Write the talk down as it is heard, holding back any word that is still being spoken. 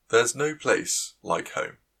There's no place like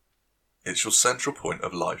home. It's your central point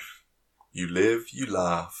of life. You live, you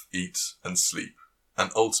laugh, eat and sleep,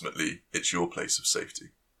 and ultimately it's your place of safety.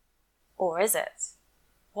 Or is it?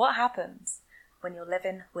 What happens when you're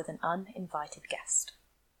living with an uninvited guest?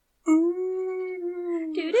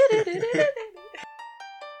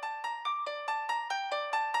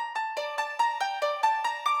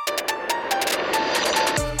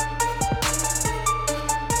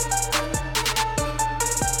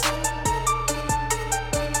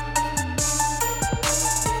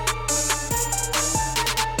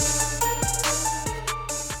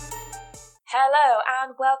 Hello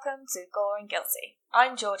and welcome to Gore and Guilty.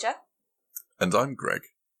 I'm Georgia. And I'm Greg.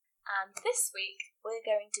 And this week we're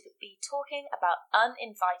going to be talking about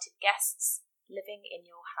uninvited guests living in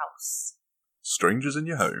your house. Strangers in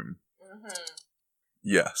your home. Mm-hmm.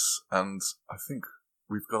 Yes, and I think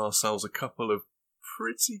we've got ourselves a couple of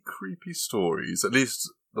pretty creepy stories. At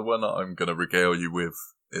least the one that I'm going to regale you with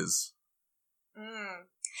is...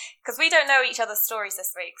 Because we don't know each other's stories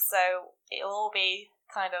this week, so it'll all be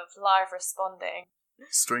kind of live responding.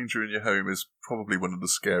 Stranger in your home is probably one of the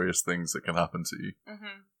scariest things that can happen to you.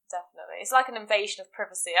 Mm-hmm, definitely. It's like an invasion of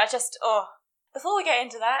privacy. Before we get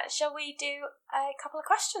into that, shall we do a couple of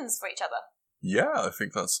questions for each other? Yeah, I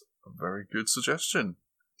think that's a very good suggestion.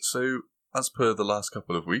 So, as per the last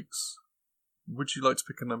couple of weeks, would you like to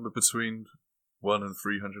pick a number between 1 and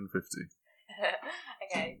 350?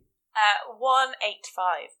 Okay.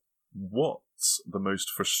 185. What's the most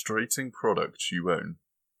frustrating product you own?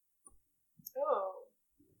 Oh.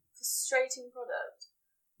 Frustrating product?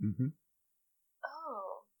 Mm-hmm.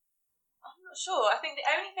 Oh. I'm not sure. I think the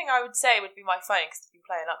only thing I would say would be my phone, because it's been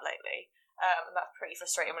playing up lately. And that's pretty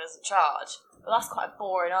frustrating when it doesn't charge. But that's quite a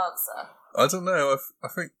boring answer. I don't know. I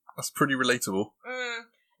think that's pretty relatable.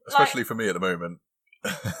 Especially for me at the moment.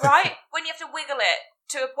 Right? When you have to wiggle it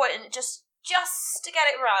to a point and just to get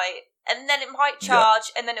it right, and then it might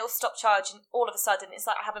charge, and then it'll stop charging. All of a sudden, it's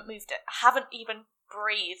like I haven't moved it. I haven't even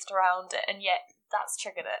breathed around it, and yet that's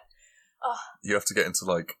triggered it. Oh. You have to get into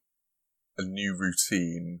like a new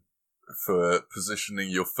routine for positioning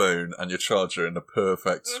your phone and your charger in the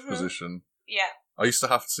perfect position. Yeah. I used to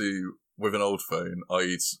have to, with an old phone,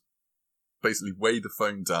 I'd basically weigh the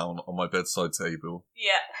phone down on my bedside table.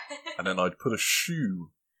 Yeah. And then I'd put a shoe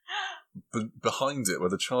behind it where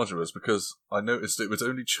the charger was, because I noticed it would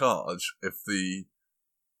only charge if the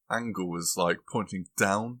angle was like pointing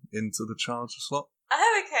down into the charger slot.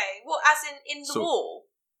 Oh, okay. Well, as in the wall,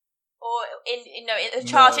 or a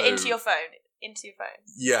charger into your phone,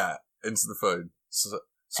 Yeah, into the phone.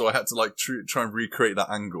 So I had to like try and recreate that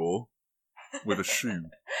angle with a shoe.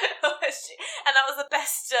 And that was the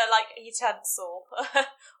best utensil,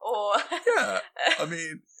 or yeah. I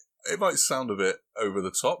mean, it might sound a bit over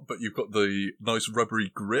the top, but you've got the nice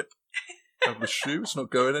rubbery grip of the shoe. It's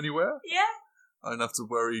not going anywhere. Yeah. I don't have to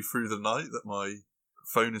worry through the night that my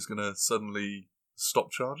phone is going to suddenly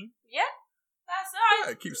stop charging. Yeah, that's right.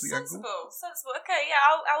 Yeah, it keeps the sensible. angle. Sensible. Okay, yeah,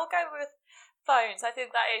 I will go with phones. I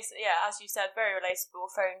think that is, as you said, very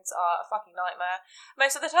relatable. Phones are a fucking nightmare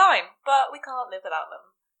most of the time, but we can't live without them.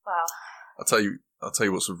 Wow. I'll tell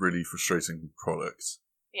you what's a really frustrating product.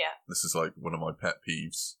 Yeah. This is like one of my pet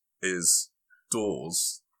peeves, is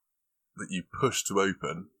doors that you push to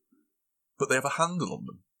open, but they have a handle on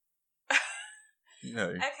them.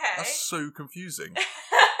 Okay. That's so confusing.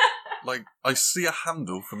 Like, I see a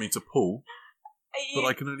handle for me to pull, but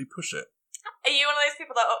I can only push it. Are you one of those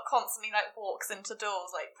people that constantly walks into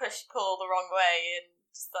doors, pull the wrong way and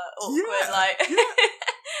just that awkward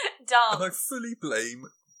dance? And I fully blame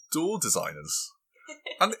door designers.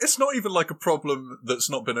 And it's not even like a problem that's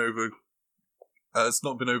not been it's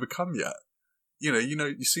not been overcome yet.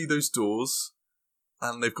 You see those doors,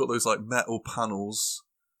 and they've got those metal panels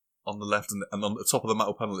on the left, and on the top of the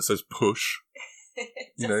metal panel it says push.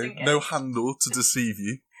 No handle to deceive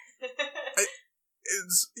you.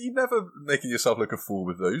 You're never making yourself look a fool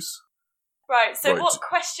with those. Right, so what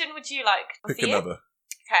question would you like? Pick another.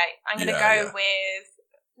 Okay, I'm going to go with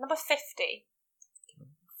number 50.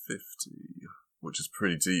 50, which is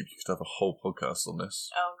pretty deep. You could have a whole podcast on this.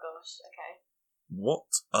 Oh gosh, okay. What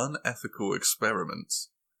unethical experiment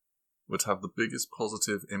would have the biggest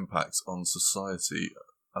positive impact on society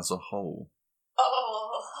as a whole?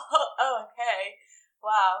 Oh, okay.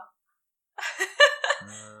 Wow.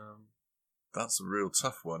 That's a real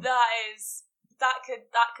tough one. That could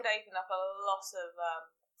open up a lot of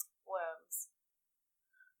worms.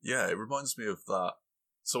 Yeah, it reminds me of that.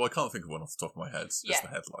 So I can't think of one off the top of my head. It's the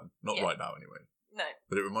headline. Not right now, anyway. No.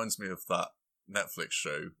 But it reminds me of that Netflix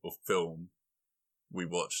show or film we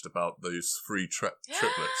watched about those three triplets.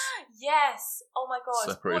 Yes. Oh my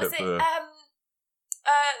god. Separated What was it?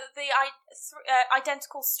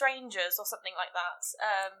 Identical Strangers or something like that.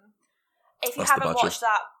 If you haven't watched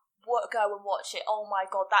that, go and watch it. Oh my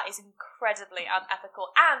god, that is incredibly unethical.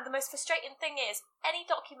 And the most frustrating thing is, any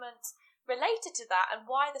document related to that and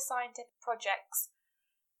why the scientific projects,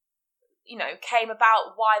 came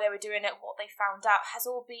about, why they were doing it, what they found out, has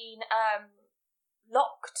all been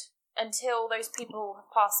locked until those people have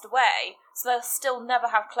passed away. So they'll still never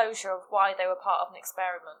have closure of why they were part of an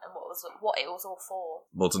experiment and what it was all for.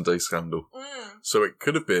 Modern day scandal. So it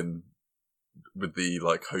could have been with the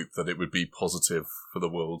hope that it would be positive for the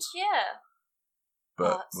world. Yeah.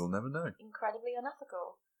 But we'll never know. Incredibly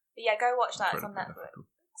unethical. But yeah, go watch that. It's on Netflix.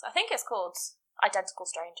 So I think it's called Identical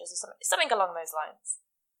Strangers or something along those lines.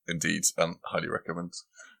 Indeed, and highly recommend.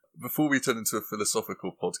 Before we turn into a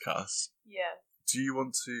philosophical podcast, do you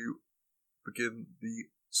want to begin the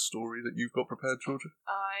story that you've got prepared, Georgia?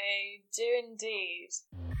 I do indeed.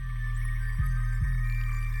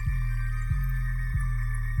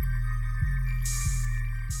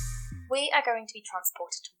 We are going to be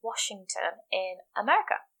transported to Washington in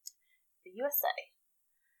America, the USA.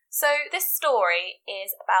 So this story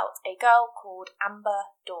is about a girl called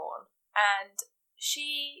Amber Dawn, and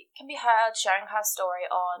she can be heard sharing her story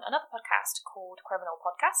on another podcast called Criminal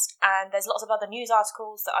Podcast, and there's lots of other news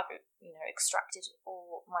articles that I've extracted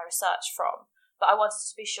all my research from, but I wanted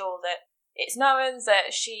to be sure that it's known that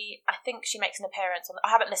I think she makes an appearance on.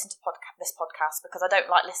 I haven't listened to this podcast because I don't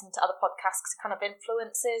like listening to other podcasts because it kind of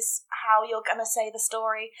influences how you're going to say the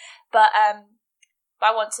story, but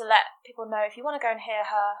I want to let people know, if you want to go and hear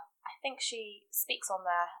her, I think she speaks on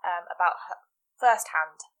there about her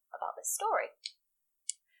firsthand about this story.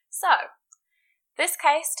 So, this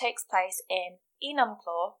case takes place in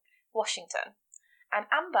Enumclaw, Washington,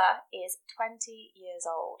 and Amber is 20 years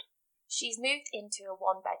old. She's moved into a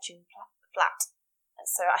one-bedroom flat.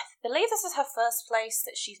 So I believe this is her first place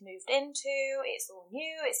that she's moved into. It's all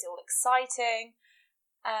new, it's all exciting,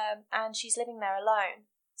 and she's living there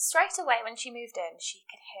alone. Straight away when she moved in, she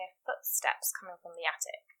could hear footsteps coming from the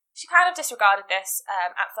attic. She kind of disregarded this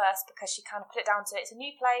at first because she kind of put it down to it's a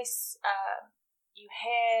new place. You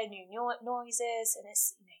hear new noises, and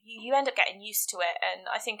it's you end up getting used to it. And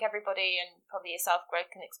I think everybody, and probably yourself,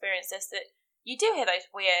 Greg, can experience this, that you do hear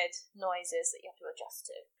those weird noises that you have to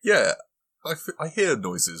adjust to. Yeah, I hear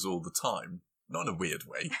noises all the time, not in a weird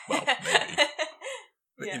way. Well, maybe,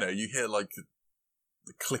 but you hear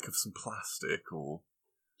the click of some plastic, or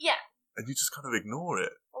and you just kind of ignore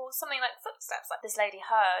it, or something like footsteps, like this lady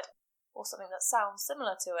heard, or something that sounds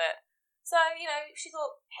similar to it. So, she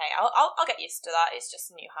thought, hey, I'll get used to that. It's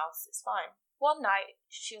just a new house. It's fine. One night,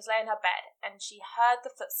 she was laying in her bed and she heard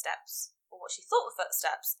the footsteps, or what she thought were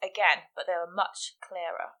footsteps, again, but they were much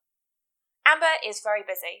clearer. Amber is very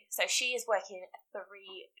busy, so she is working 3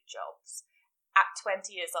 jobs at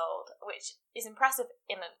 20 years old, which is impressive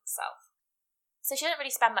in itself. So she didn't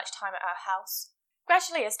really spend much time at her house.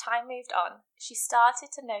 Gradually, as time moved on, she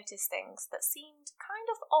started to notice things that seemed kind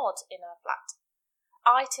of odd in her flat.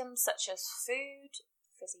 Items such as food,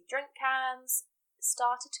 fizzy drink cans,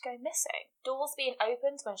 started to go missing. Doors being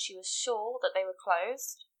opened when she was sure that they were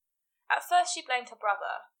closed. At first she blamed her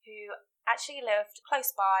brother, who actually lived close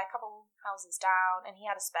by, a couple houses down, and he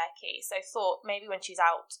had a spare key, so thought maybe when she's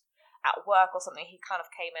out at work or something, he kind of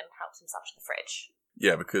came in and helped himself to the fridge.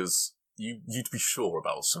 Yeah, because you'd be sure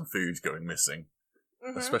about some food going missing,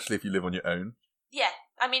 especially if you live on your own. Yeah,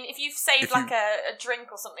 I mean, if you've saved a drink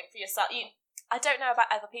or something for yourself, I don't know about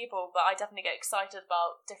other people, but I definitely get excited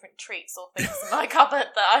about different treats or things in my cupboard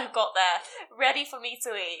that I've got there, ready for me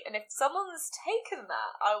to eat. And if someone's taken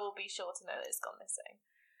that, I will be sure to know that it's gone missing.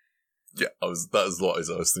 Yeah, that is what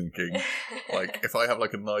I was thinking. If I have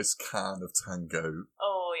a nice can of Tango,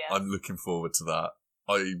 oh yeah, I'm looking forward to that.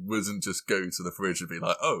 I wouldn't just go to the fridge and be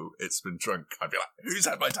like, oh, it's been drunk. I'd be like, who's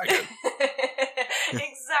had my Tango?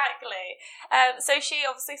 Exactly. So she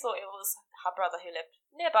obviously thought it was her brother who lived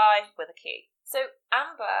nearby with a key. So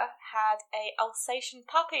Amber had a Alsatian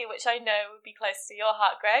puppy, which I know would be close to your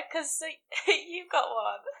heart, Greg, because you've got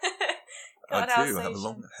one. I do. I have a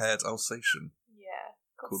long-haired Alsatian. Yeah.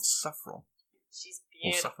 Called Saffron. She's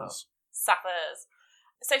beautiful. Or Sapphirs. Sapphirs.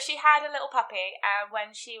 So she had a little puppy, and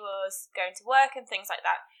when she was going to work and things like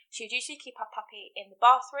that, she would usually keep her puppy in the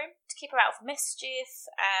bathroom to keep her out of mischief,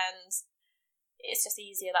 and it's just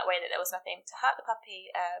easier that way that there was nothing to hurt the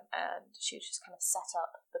puppy, and she would just kind of set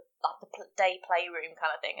up the day playroom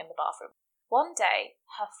kind of thing in the bathroom. One day,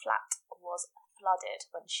 her flat was flooded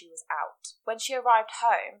when she was out. When she arrived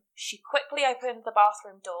home, she quickly opened the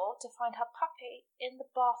bathroom door to find her puppy in the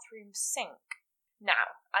bathroom sink.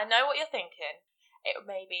 Now, I know what you're thinking. It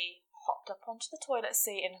maybe hopped up onto the toilet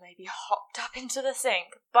seat and maybe hopped up into the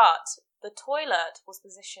sink, but the toilet was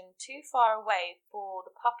positioned too far away for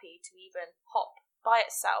the puppy to even hop by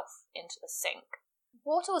itself into the sink.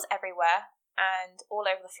 Water was everywhere and all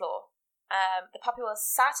over the floor. The puppy was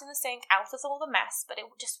sat in the sink out of all the mess, but it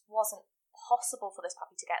just wasn't possible for this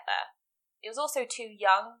puppy to get there. It was also too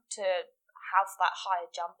young to have that higher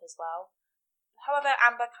jump as well. However,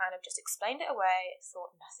 Amber kind of just explained it away,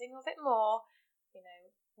 thought nothing of it more. You know,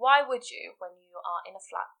 why would you when you are in a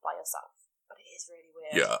flat by yourself? But it is really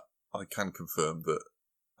weird. Yeah, I can confirm that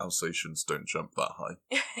Alsatians don't jump that high.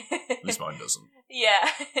 At least mine doesn't. Yeah.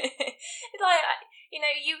 It's like, you know,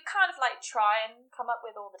 you kind of like try and come up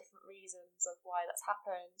with all the different reasons of why that's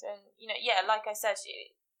happened. And, you know, yeah, like I said,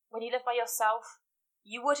 when you live by yourself,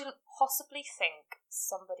 you wouldn't possibly think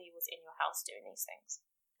somebody was in your house doing these things.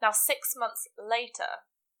 Now, 6 months later,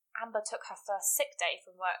 Amber took her first sick day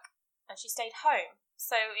from work and she stayed home.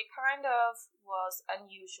 So it kind of was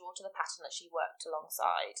unusual to the pattern that she worked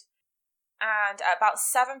alongside. And at about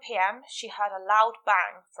 7 p.m, she heard a loud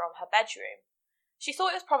bang from her bedroom. She thought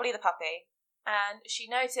it was probably the puppy, and she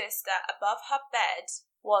noticed that above her bed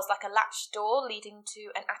was like a latched door leading to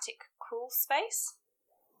an attic crawl space.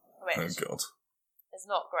 Which Oh, God. is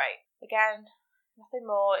not great. Again, nothing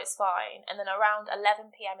more, it's fine. And then around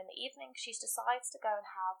 11 p.m. in the evening, she decides to go and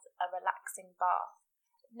have a relaxing bath.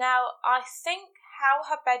 Now, I think how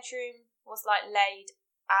her bedroom was like laid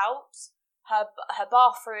out, her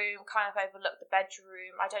bathroom kind of overlooked the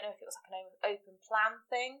bedroom. I don't know if it was like an open plan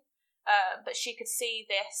thing, but she could see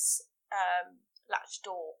this latched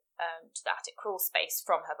door to the attic crawl space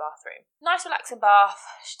from her bathroom. Nice relaxing bath.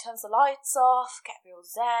 She turns the lights off, get real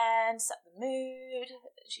zen, set the mood.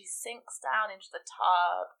 She sinks down into the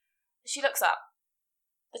tub. She looks up.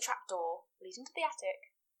 The trapdoor leading to the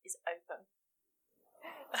attic is open.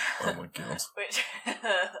 Oh, my God. Which...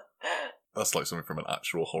 That's like something from an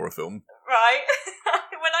actual horror film. Right?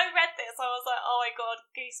 When I read this, I was like, oh my God,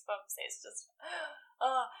 goosebumps. It's just...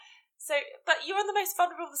 So, but you're in the most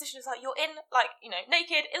vulnerable position. It's like you're in, like, you know,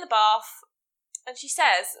 naked, in the bath. And she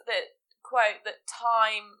says that, quote, that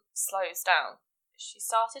time slows down. She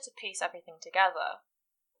started to piece everything together.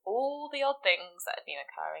 All the odd things that had been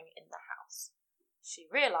occurring in the house. She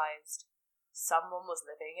realised someone was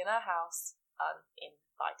living in her house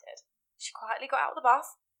uninvited. She quietly got out of the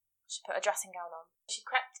bath. She put a dressing gown on. She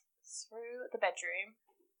crept through the bedroom,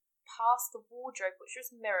 past the wardrobe, which was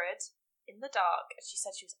mirrored in the dark, and she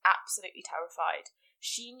said she was absolutely terrified.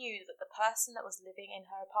 She knew that the person that was living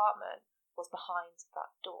in her apartment was behind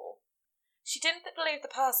that door. She didn't believe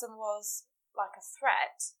the person was like a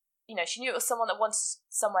threat. You know, she knew it was someone that wanted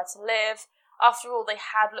somewhere to live. After all, they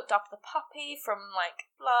had looked after the puppy from, like,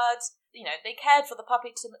 blood. You know, they cared for the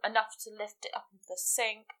puppy enough to lift it up into the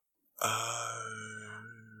sink.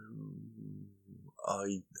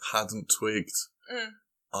 I hadn't twigged. Mm.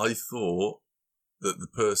 I thought that the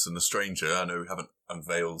person, the stranger, I know we haven't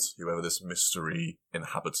unveiled whoever this mystery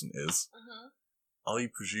inhabitant is, I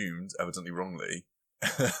presumed, evidently wrongly,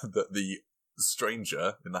 that the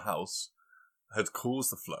stranger in the house had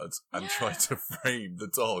caused the flood and tried to frame the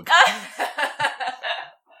dog.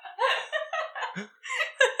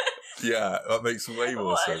 Yeah, that makes way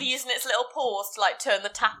more sense. Using its little paws to, like, turn the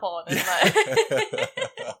tap on. And, like...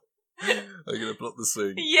 Are you going to block the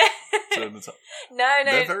sink? Yeah. Turn the tap. No.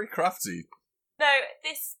 They're very crafty. No,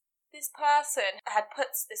 this person had put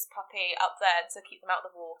this puppy up there to keep them out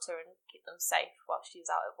of the water and keep them safe while she was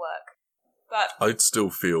out at work. But I'd still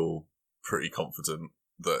feel pretty confident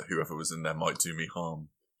that whoever was in there might do me harm.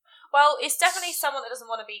 well, it's definitely someone that doesn't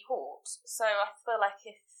want to be caught. So I feel like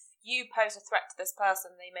if you pose a threat to this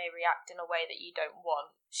person, they may react in a way that you don't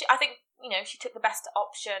want. I think, you know, she took the best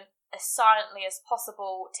option as silently as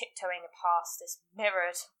possible, tiptoeing past this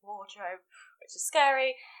mirrored wardrobe, which is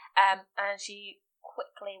scary, and she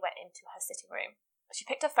quickly went into her sitting room. She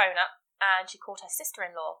picked her phone up, and she called her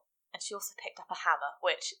sister-in-law, and she also picked up a hammer,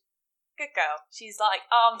 which, good girl. She's, like,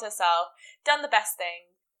 armed herself, done the best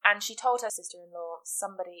thing, and she told her sister-in-law,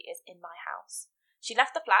 somebody is in my house. She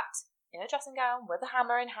left the flat in a dressing gown, with a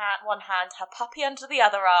hammer in one hand, her puppy under the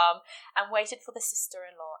other arm, and waited for the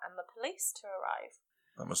sister-in-law and the police to arrive.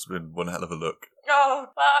 That must have been one hell of a look.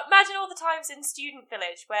 Oh, well, imagine all the times in Student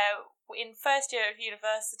Village where, in first year of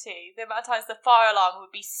university, the amount of times the fire alarm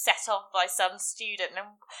would be set off by some student,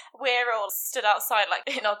 and we're all stood outside, like,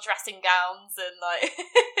 in our dressing gowns and, like,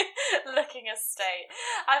 looking a state.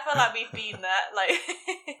 I feel like we've been there, like...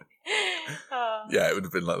 Oh. Yeah, it would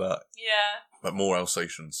have been like that. Yeah. Like more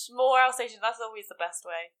Alsatians. More Alsatians, that's always the best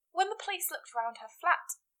way. When the police looked around her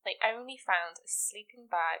flat, They only found a sleeping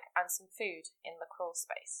bag and some food in the crawl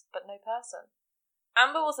space, but no person.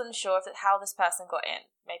 Amber was unsure of how this person got in.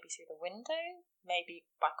 Maybe through the window, maybe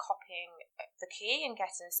by copying the key and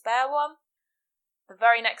getting a spare one. The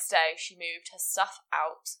very next day, she moved her stuff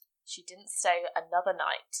out. She didn't stay another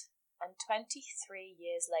night. And 23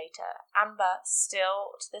 years later, Amber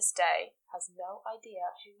still, to this day, has no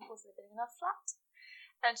idea who was living in her flat.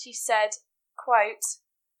 And she said, quote,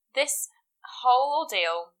 "This whole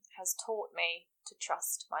ordeal has taught me to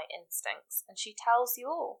trust my instincts, and she tells you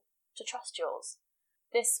all to trust yours.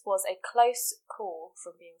 This was a close call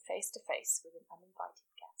from being face to face with an uninvited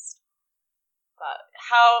guest." But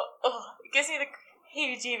it gives me the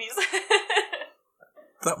heebie-jeebies.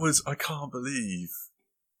 I can't believe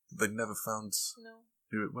they never found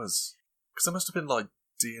who it was. Because there must have been, like,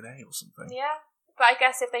 DNA or something. Yeah. But I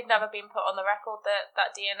guess if they've never been put on the record,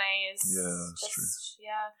 that DNA is... Yeah, that's true.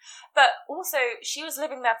 Yeah. But also, she was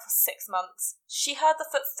living there for 6 months. She heard the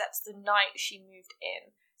footsteps the night she moved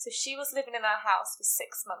in. So she was living in her house for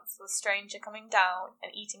 6 months with a stranger coming down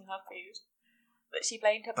and eating her food. But she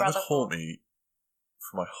blamed her brother. That would haunt me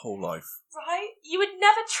for my whole life. Right? You would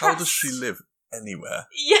never trust... How does she live anywhere?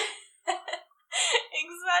 Yeah.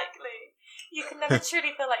 Exactly. You can never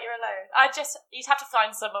truly feel like you're alone. You'd have to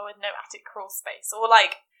find somewhere with no attic crawl space, or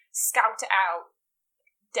like scout it out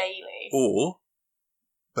daily. Or,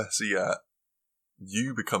 better yet,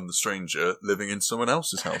 you become the stranger living in someone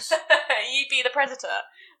else's house. You be the predator.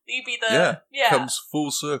 You be the... Yeah. Comes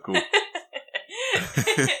full circle. I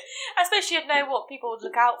suppose she'd know what people would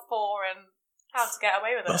look out for and how to get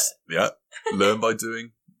away with it. Yeah. Learn by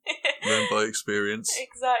doing. Learn by experience.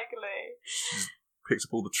 Exactly. She's picked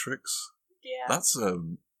up all the tricks. Yeah. That's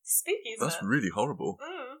spooky, isn't that's it? really horrible.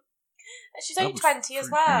 Mm. And she's only 20 as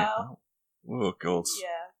well. Oh, God.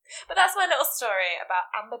 Yeah. But that's my little story about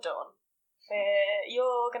Amber Dawn.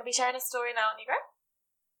 You're going to be sharing a story now, aren't you, Greg?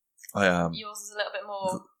 I am. Yours is a little bit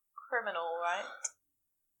more criminal, right?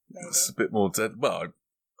 Maybe. It's a bit more dead. Well,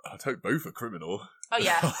 I'd hope both are criminal. Oh,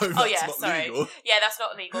 yeah. Sorry. Legal. Yeah, that's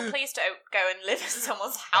not legal. Please don't go and live in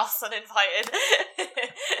someone's house uninvited.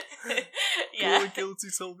 Yeah. You're guilty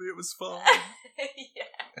told me it was fine.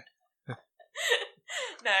 Yeah.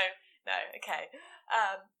 No, okay.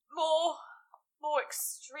 More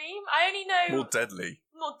extreme? I only know... More deadly.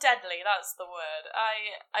 More deadly, that's the word.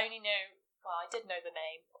 I only know... Well, I did know the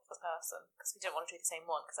name of the person, because we didn't want to do the same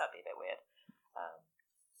one, because that'd be a bit weird. But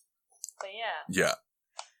yeah. Yeah.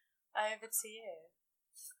 Over to you.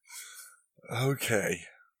 Okay.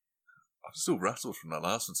 I'm still rattled from that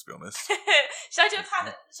last one, to be honest. Should I do a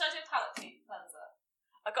palate cleanser?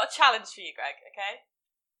 I've got a challenge for you, Greg, okay?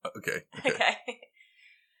 Okay.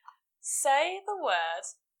 Say the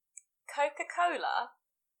word Coca-Cola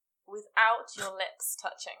without your lips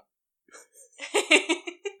touching.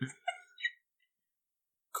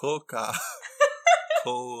 Coca-Cola.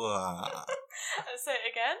 Say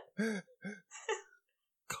it again.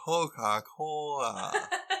 Coca-Cola.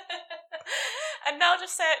 And now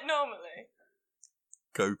just say it normally.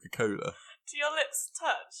 Coca-Cola. Do your lips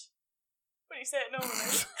touch when you say it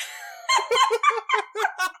normally?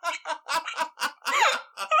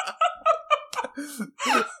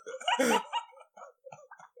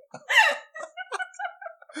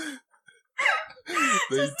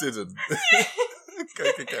 They didn't.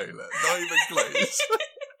 Coca-Cola. Not even close.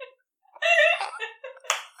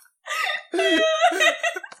 I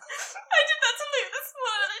did that to Luke this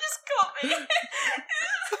morning and it just got me.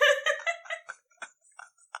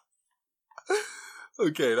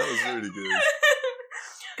 Okay, that was really good.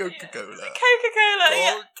 Coca-Cola. Coca-Cola,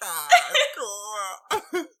 yeah. Coca-Cola.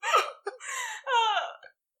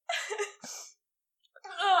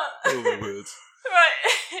 Oh my word. Right.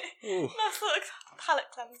 Oh. Nice little palate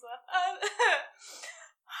cleanser.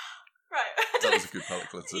 Right. That was a good palate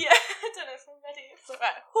cleanser. Yeah, I don't know if I'm ready.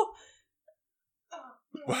 Right.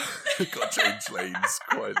 Wow, got to change lanes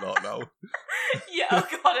quite a lot now. Yeah, oh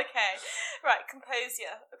god, okay. Right,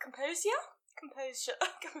 composure.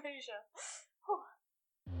 Whew.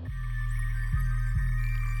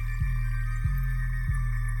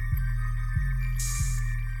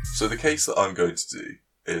 So the case that I'm going to do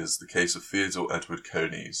is the case of Theodore Edward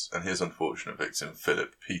Coneys and his unfortunate victim,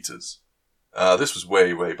 Philip Peters. This was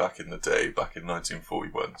way, way back in the day, back in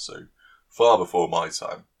 1941, so far before my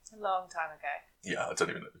time. A long time ago. Yeah, I don't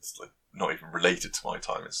even know. It's like not even related to my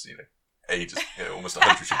time. It's, ages, almost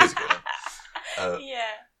 100 years ago now.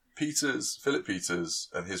 Yeah. Philip Peters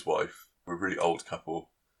and his wife were a really old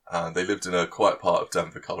couple, and they lived in a quiet part of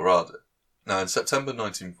Denver, Colorado. Now, in September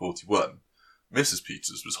 1941, Mrs.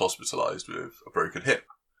 Peters was hospitalised with a broken hip,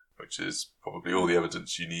 which is probably all the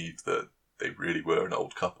evidence you need that they really were an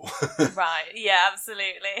old couple. Right, yeah,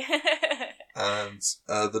 absolutely. And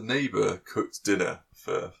the neighbour cooked dinner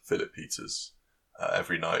for Philip Peters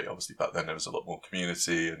every night. Obviously, back then there was a lot more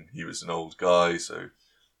community, and he was an old guy, so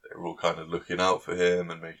they were all kind of looking out for him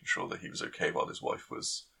and making sure that he was okay while his wife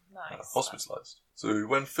was hospitalised. So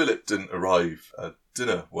when Philip didn't arrive at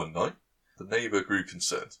dinner one night, the neighbour grew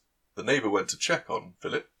concerned. The neighbour went to check on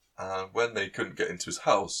Philip, and when they couldn't get into his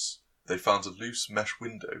house, they found a loose mesh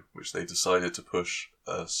window, which they decided to push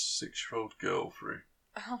a 6-year-old girl through.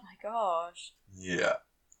 Oh my gosh. Yeah.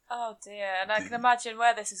 Oh dear, and I can imagine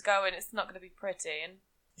where this is going. It's not going to be pretty. And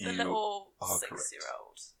the little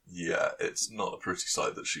 6-year-old. Yeah, it's not a pretty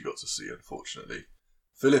sight that she got to see, unfortunately.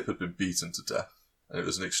 Philip had been beaten to death, and it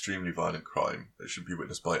was an extremely violent crime that should be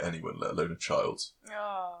witnessed by anyone, let alone a child.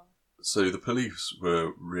 Oh. So the police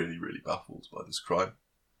were really, really baffled by this crime.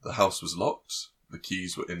 The house was locked, the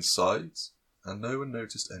keys were inside, and no one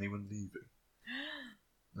noticed anyone leaving.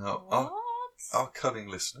 Now, our cunning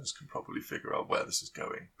listeners can probably figure out where this is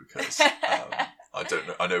going, because I don't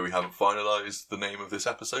know. I know we haven't finalised the name of this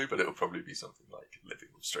episode, but it'll probably be something like Living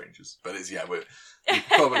with Strangers. But it's, yeah, we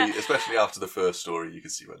probably, especially after the first story, you can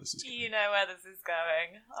see where this is going. You know where this is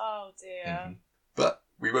going. Oh dear. Mm-hmm. But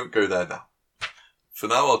we won't go there now. For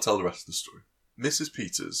now, I'll tell the rest of the story. Mrs.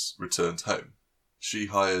 Peters returned home. She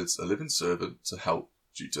hired a living servant to help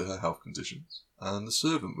due to her health conditions, and the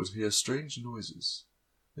servant would hear strange noises.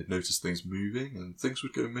 They'd notice things moving, and things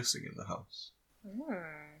would go missing in the house.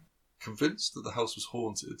 Convinced that the house was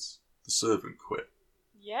haunted, the servant quit.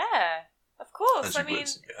 Yeah, of course. And she would,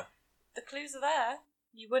 yeah. The clues are there.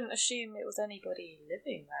 You wouldn't assume it was anybody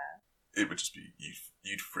living there. It would just be,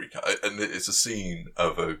 you'd freak out. And it's a scene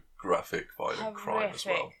of a graphic, violent crime as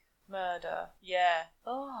well. Murder, yeah.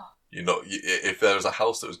 Oh. If there was a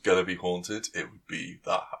house that was going to be haunted, it would be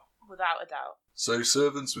that house. Without a doubt. So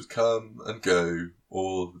servants would come and go,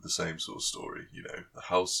 all with the same sort of story. You know, the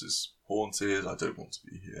house is haunted, I don't want to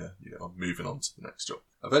be here, you know, I'm moving on to the next job.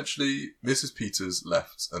 Eventually, Mrs. Peters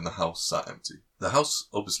left and the house sat empty. The house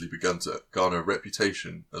obviously began to garner a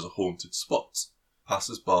reputation as a haunted spot.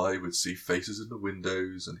 Passers-by would see faces in the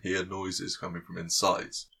windows and hear noises coming from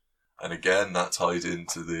inside. And again, that tied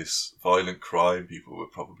into this violent crime. People were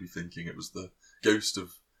probably thinking it was the ghost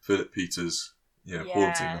of Philip Peters,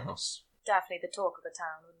 haunting the house. Definitely the talk of the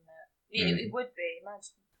town, wouldn't it? It would be,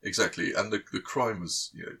 imagine. Exactly, and the crime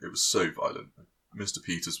was, it was so violent. Mr.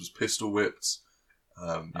 Peters was pistol whipped.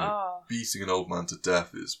 Beating an old man to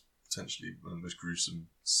death is potentially one of the most gruesome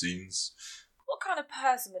scenes. What kind of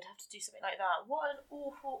person would have to do something like that? What an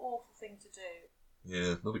awful, awful thing to do.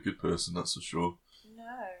 Yeah, not a good person, that's for sure.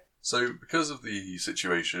 No. So, because of the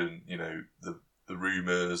situation, the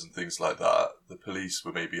rumours and things like that, the police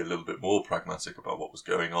were maybe a little bit more pragmatic about what was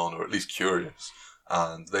going on, or at least curious,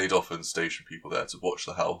 and they'd often station people there to watch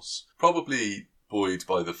the house. Probably buoyed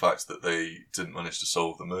by the fact that they didn't manage to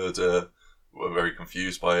solve the murder, were very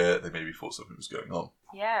confused by it, they maybe thought something was going on.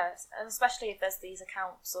 Yes, and especially if there's these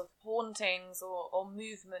accounts of hauntings or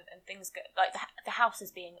movement and things, like the house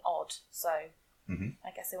is being odd, so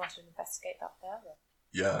I guess they wanted to investigate that further.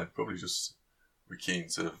 Yeah, I'd probably just be keen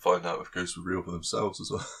to find out if ghosts were real for themselves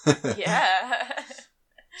as well. Yeah.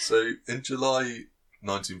 So, in July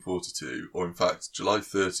 1942, or in fact July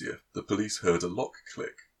 30th, the police heard a lock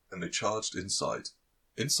click and they charged inside.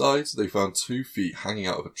 Inside, they found 2 feet hanging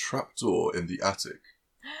out of a trapdoor in the attic.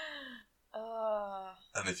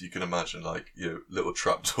 And if you can imagine, little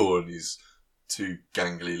trapdoor and these 2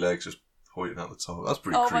 gangly legs just pointing out the top. That's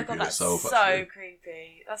pretty creepy in itself, that's so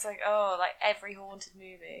creepy. That's like every haunted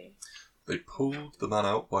movie. They pulled the man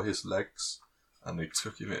out by his legs and they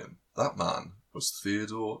took him in. That man was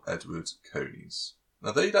Theodore Edward Coneys.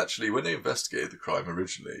 Now, they'd actually, when they investigated the crime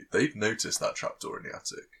originally, they'd noticed that trapdoor in the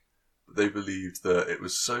attic. But they believed that it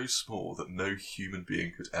was so small that no human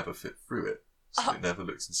being could ever fit through it. So they never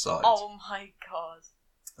looked inside. Oh my god.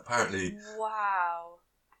 Apparently. Wow.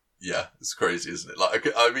 Yeah, it's crazy, isn't it?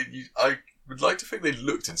 I would like to think they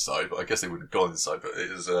looked inside, but I guess they wouldn't have gone inside. But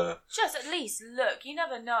it is just at least look. You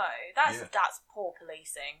never know. That's poor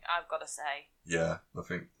policing, I've got to say. Yeah, I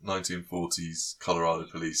think 1940s Colorado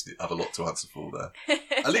police have a lot to answer for there.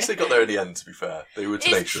 At least they got there in the end. To be fair, they were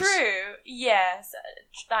tenacious. It's true. Yes,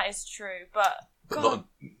 that is true. But not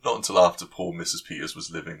until after poor Mrs. Peters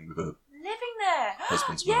was living with her there.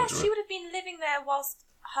 Husband's murderer. Yes, she would have been living there whilst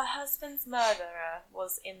her husband's murderer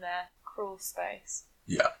was in their crawl space.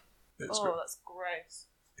 Yeah. That's gross.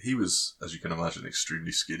 He was, as you can imagine,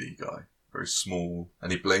 extremely skinny guy. Very small.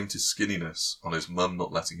 And he blamed his skinniness on his mum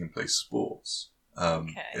not letting him play sports.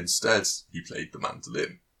 Instead, he played the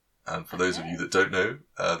mandolin. And for those of you that don't know,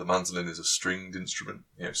 the mandolin is a stringed instrument,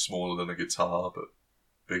 smaller than a guitar, but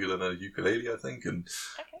bigger than a ukulele, I think. And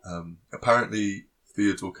apparently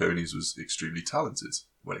Theodore Cones was extremely talented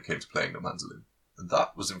when it came to playing the mandolin. And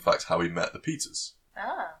that was in fact how he met the Peters.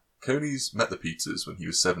 Ah. Cones met the Peters when he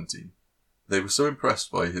was 17. They were so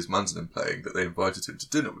impressed by his mandolin playing that they invited him to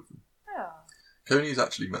dinner with them. Oh. Cones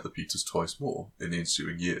actually met the Peters twice more in the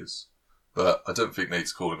ensuing years. But I don't think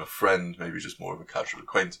they'd call him a friend, maybe just more of a casual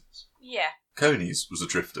acquaintance. Yeah. Cones was a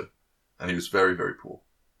drifter, and he was very, very poor.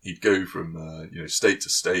 He'd go from state to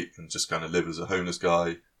state and just kind of live as a homeless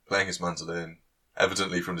guy, playing his mandolin.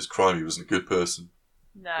 Evidently, from his crime, he wasn't a good person.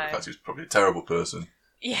 No. In fact, he was probably a terrible person.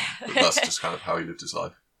 Yeah. But that's just kind of how he lived his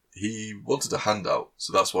life. He wanted a handout,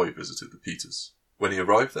 so that's why he visited the Peters. When he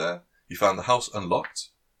arrived there, he found the house unlocked,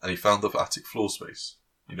 and he found the attic floor space.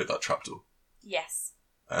 That trapdoor. Yes.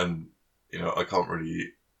 And I can't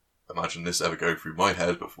really imagine this ever going through my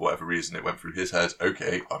head, but for whatever reason it went through his head.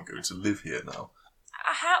 Okay, I'm going to live here now.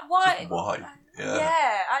 Why? Just why?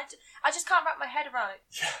 Yeah. I just can't wrap my head around it.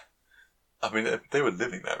 Yeah. I mean, they were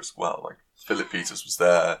living there as well. Like, Philip Peters was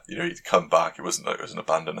there. He'd come back. It wasn't like it was an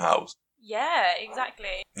abandoned house. Yeah,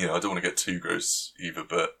 exactly. I don't want to get too gross either,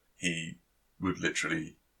 but he would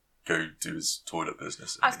literally go do his toilet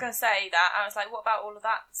business. I was going to say that. I was like, what about all of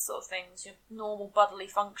that sort of things? Your normal bodily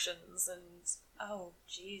functions and... Oh,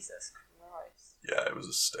 Jesus Christ. Yeah, it was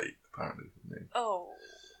a state, apparently. Oh.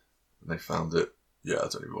 And they found it. Yeah, I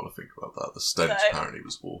don't even want to think about that. The stench apparently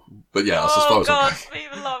was awful. But yeah, that's as far as God,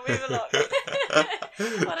 move along.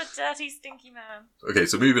 What a dirty, stinky man. Okay,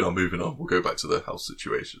 so moving on. We'll go back to the house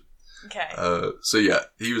situation. Okay. So yeah,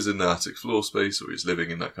 he was in the attic floor space, or he was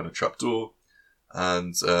living in that kind of trapdoor.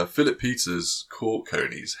 And Philip Peters caught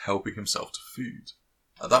Cones helping himself to food.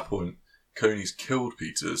 At that point, Cones killed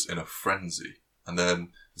Peters in a frenzy, and then,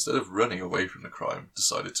 instead of running away from the crime,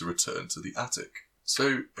 decided to return to the attic.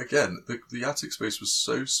 So, again, the attic space was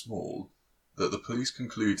so small that the police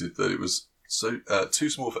concluded that it was too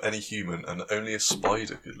small for any human and only a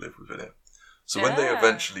spider could live within it. So when they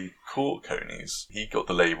eventually caught Cones, he got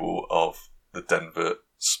the label of the Denver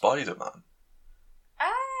Spider-Man.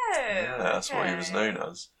 Oh! Yeah, that's what he was known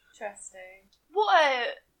as. Interesting. What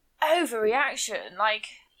a overreaction. Like,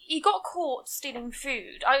 he got caught stealing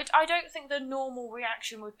food. I don't think the normal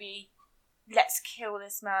reaction would be, let's kill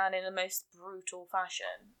this man in the most brutal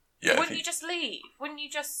fashion. Yeah, Wouldn't you just leave? Wouldn't you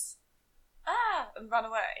just... and run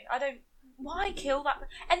away? Why kill that?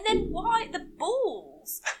 And then why the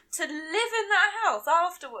balls to live in that house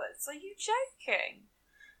afterwards? Are you joking?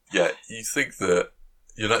 Yeah, you think that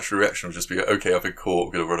your natural reaction would just be, okay, I've been caught,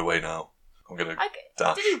 I'm going to run away now. I'm going to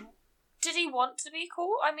dash. Did he want to be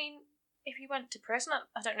caught? I mean, if he went to prison,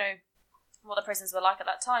 I don't know what the prisons were like at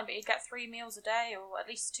that time, but he'd get 3 meals a day, or at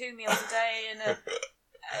least 2 meals a day, and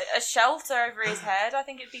a shelter over his head. I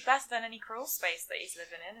think it'd be better than any crawl space that he's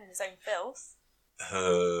living in his own filth.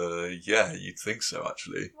 Yeah, you'd think so,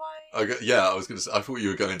 actually. Why? I was going to say, I thought you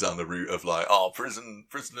were going down the route of like,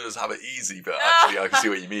 prisoners have it easy, but actually I can see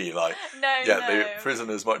what you mean. Like, no.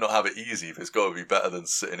 Prisoners might not have it easy, but it's got to be better than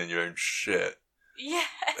sitting in your own shit. Yeah.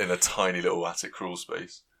 In a tiny little attic crawl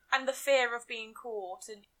space. And the fear of being caught,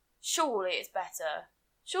 and surely it's better.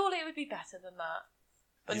 Surely it would be better than that.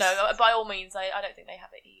 But no, by all means, I don't think they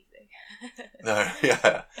have it easy. No,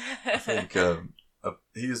 yeah. I think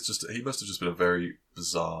he must have just been a very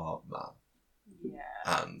bizarre man.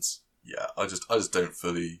 Yeah. And yeah, I just don't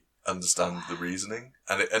fully understand the reasoning.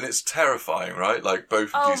 And it's terrifying, right? Like,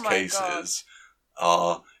 both of these cases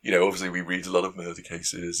are, obviously we read a lot of murder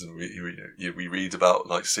cases, and we read about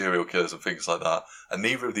like serial killers and things like that. And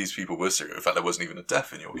neither of these people were serial. In fact, there wasn't even a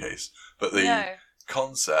death in your case. But the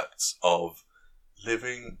concept of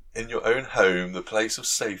living in your own home, the place of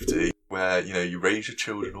safety, where, you raise your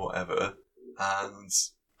children or whatever, and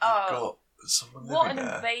you've got someone living there.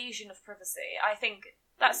 What an invasion of privacy. I think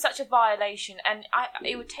that's such a violation, and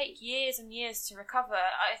it would take years and years to recover.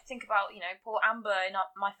 I think about, poor Amber in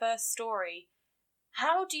my first story.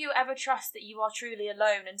 How do you ever trust that you are truly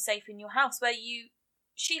alone and safe in your house, where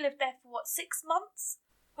she lived there for 6 months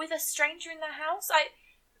with a stranger in their house?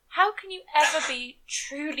 How can you ever be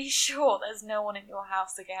truly sure there's no one in your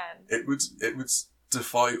house again? It would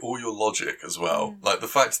defy all your logic as well. Like, the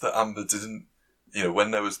fact that Amber didn't,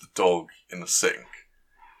 when there was the dog in the sink,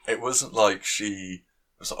 it wasn't like she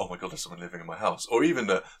was like, oh my God, there's someone living in my house. Or even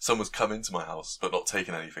that someone's come into my house but not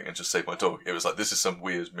taken anything and just saved my dog. It was like, this is some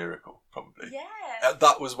weird miracle, probably. Yeah. And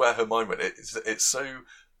that was where her mind went. It's so...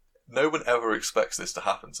 No one ever expects this to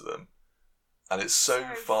happen to them. And it's so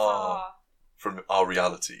far from our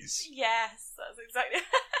realities. Yes, that's exactly...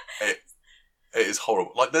 It is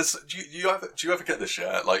horrible. Like, do you ever get this,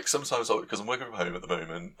 yeah? Like, sometimes, because I'm working from home at the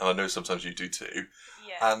moment, and I know sometimes you do too,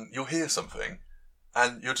 and you'll hear something,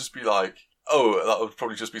 and you'll just be like, oh, that would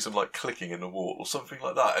probably just be some, like, clicking in the wall, or something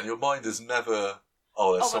like that, and your mind is never,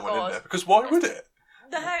 oh, there's someone in there. Because why would it?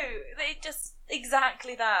 No, they just,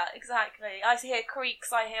 exactly that, exactly. I hear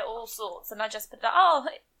creaks, I hear all sorts, and I just put that, oh,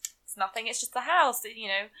 it's nothing, it's just the house, you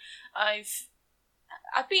know. I've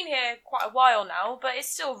been here quite a while now, but it's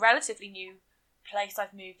still a relatively new place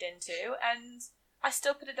I've moved into, and I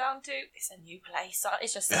still put it down to it's a new place.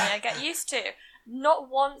 It's just something I get used to. Not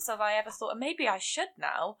once have I ever thought, maybe I should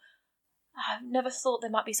now. I've never thought there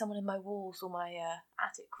might be someone in my walls or my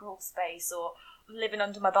attic crawl space or living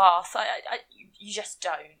under my bath. You just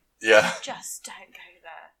don't. Yeah. You just don't go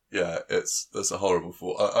there. Yeah, that's a horrible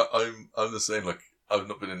thought. I'm the same. Like, I've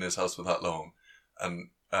not been in this house for that long, and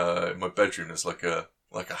in my bedroom there's like a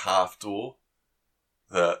half door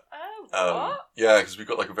that. What? Yeah, because we've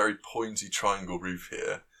got like a very pointy triangle roof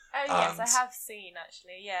here. Oh yes, I have seen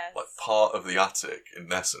actually. Yes. Like part of the attic,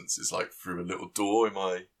 in essence, is like through a little door in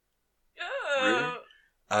my room,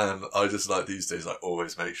 and I just like these days I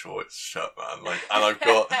always make sure it's shut, man. Like, and I've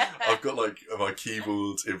got like my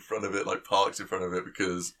keyboard in front of it, like parked in front of it,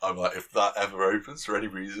 because I'm like, if that ever opens for any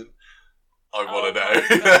reason, I want to know.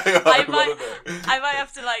 I might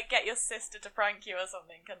have to like get your sister to prank you or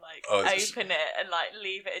something and like open it and like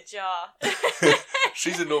leave it ajar.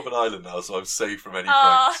 She's in Northern Ireland now, so I'm safe from any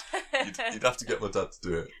pranks. You'd have to get my dad to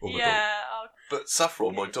do it. Or my dog. But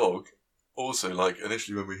Saffron, my dog, also like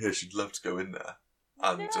initially when we were here, she'd love to go in there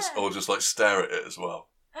and just like stare at it as well.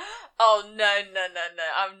 Oh no!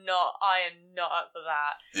 I'm not. I am not up for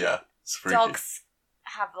that. Yeah, it's freaky. Dogs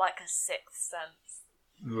have like a sixth sense.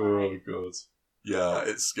 Oh god, yeah,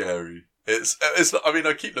 it's scary. It's. I mean,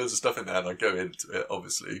 I keep loads of stuff in there and I go into it,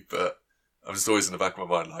 obviously, but I'm just always in the back of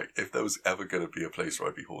my mind, like, if there was ever going to be a place where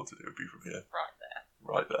I'd be haunted, it would be from here.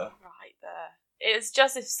 Right there. It's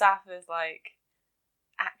just if Saf is like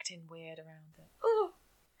acting weird around it. Ooh.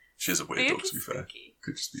 She is a weird dog, to be fair.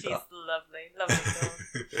 Could just be She's that. Lovely dog.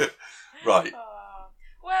 Right.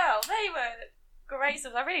 Well, they were great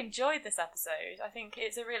stuff. I really enjoyed this episode. I think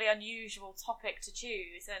it's a really unusual topic to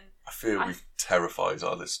choose, and I feel we've terrified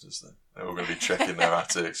our listeners. Then they're all going to be checking their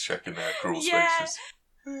attics, checking their crawl spaces.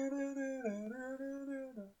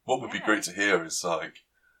 What would be great to hear is like,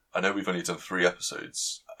 I know we've only done 3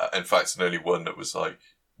 episodes. In fact, and only one that was like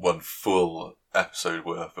one full episode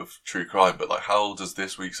worth of true crime. But like, how does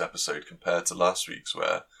this week's episode compare to last week's,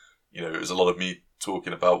 where it was a lot of me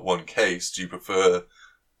talking about one case? Do you prefer?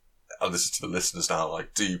 And this is to the listeners now,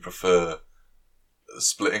 like, do you prefer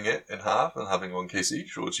splitting it in half and having one case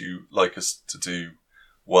each, or do you like us to do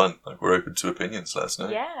one? Like, we're open to opinions, let us know.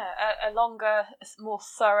 Yeah, a longer, more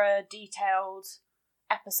thorough, detailed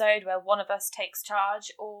episode where one of us takes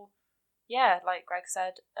charge, or, yeah, like Greg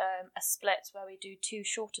said, a split where we do 2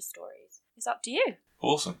 shorter stories. It's up to you.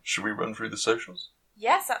 Awesome. Should we run through the socials?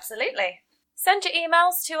 Yes, absolutely. Send your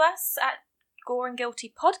emails to us at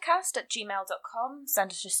goreandguiltypodcast@gmail.com.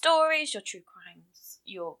 Send us your stories, your true crimes,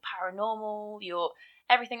 your paranormal, your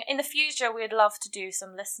everything. In the future, we'd love to do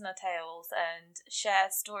some listener tales and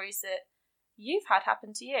share stories that you've had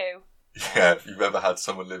happen to you. Yeah, if you've ever had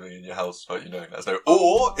someone living in your house without you knowing, let us know.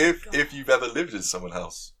 Or if you've ever lived in someone's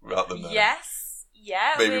house without them knowing. Yes,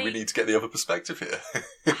 yeah. Maybe we need to get the other perspective here.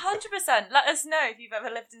 100%. Let us know if you've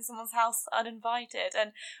ever lived in someone's house uninvited,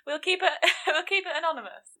 and we'll keep it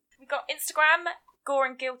anonymous. We've got Instagram, Gore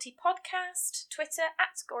and Guilty Podcast, Twitter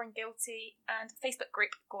 @Gore and Guilty, and Facebook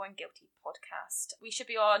group Gore and Guilty Podcast. We should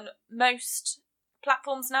be on most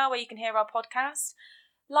platforms now where you can hear our podcast.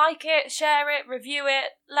 Like it, share it, review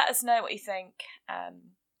it, let us know what you think.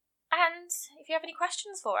 And if you have any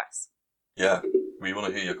questions for us. Yeah, we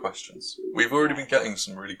want to hear your questions. We've already been getting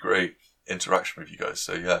some really great interaction with you guys,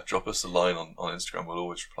 so yeah, drop us a line on Instagram, we'll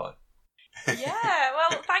always reply. Yeah,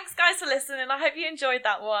 well, thanks guys for listening. I hope you enjoyed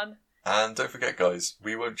that one. And don't forget, guys,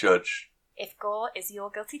 we won't judge if gore is your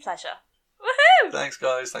guilty pleasure. Woohoo! Thanks,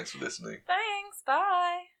 guys. Thanks for listening. Thanks.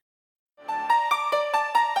 Bye.